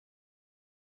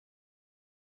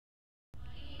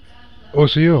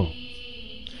Osio,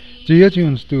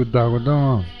 Jiajun stu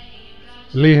Dagodon,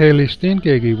 Liheli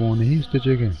Stinkegi won he's the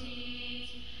jigging.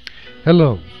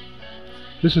 Hello,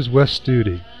 this is Wes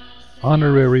Studi,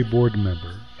 Honorary Board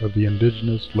Member of the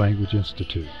Indigenous Language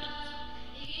Institute.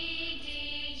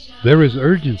 There is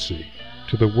urgency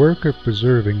to the work of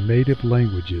preserving native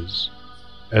languages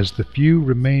as the few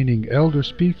remaining elder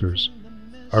speakers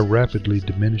are rapidly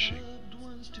diminishing.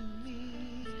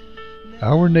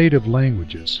 Our native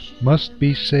languages must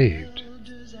be saved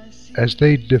as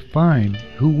they define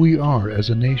who we are as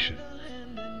a nation,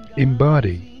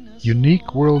 embody unique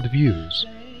worldviews,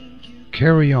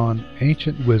 carry on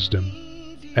ancient wisdom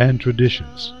and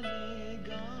traditions.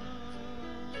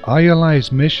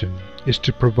 ILI's mission is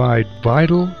to provide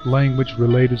vital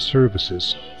language-related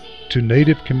services to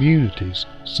Native communities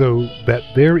so that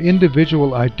their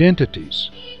individual identities,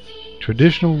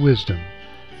 traditional wisdom,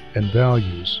 and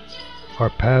values are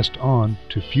passed on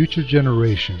to future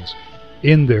generations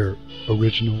in their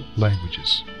original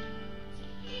languages.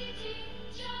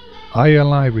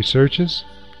 ILI researches,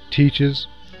 teaches,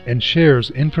 and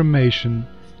shares information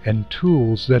and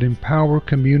tools that empower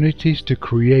communities to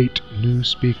create new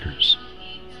speakers.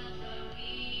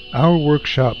 Our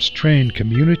workshops train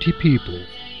community people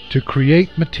to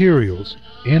create materials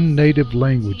in native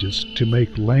languages to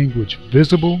make language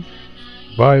visible,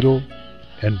 vital,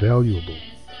 and valuable.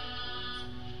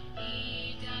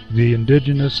 The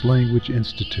Indigenous Language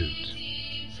Institute,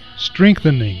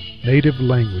 strengthening native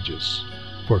languages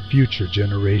for future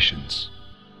generations.